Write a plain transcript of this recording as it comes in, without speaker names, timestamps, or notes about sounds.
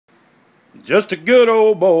Just a good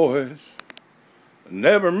old boys,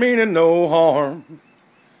 never meaning no harm.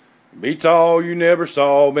 Beats all you never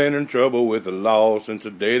saw, been in trouble with the law since the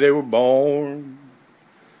day they were born.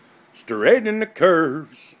 Straightening the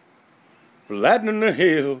curves, flattening the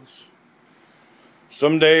hills.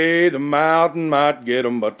 Someday the mountain might get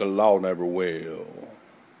 'em, but the law never will.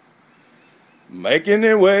 Making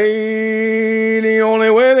their way the only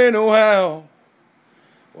way they know how.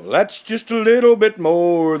 Well, that's just a little bit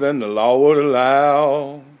more than the law would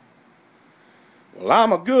allow. Well,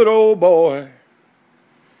 I'm a good old boy.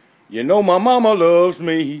 You know my mama loves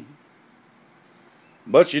me.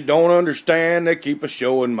 But she don't understand they keep a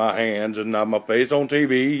showing my hands and not my face on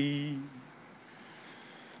TV.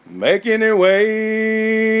 Making their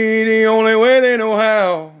way the only way they know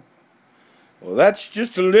how. Well, that's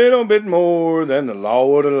just a little bit more than the law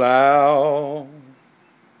would allow.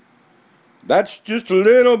 That's just a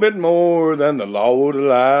little bit more than the law would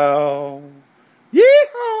allow.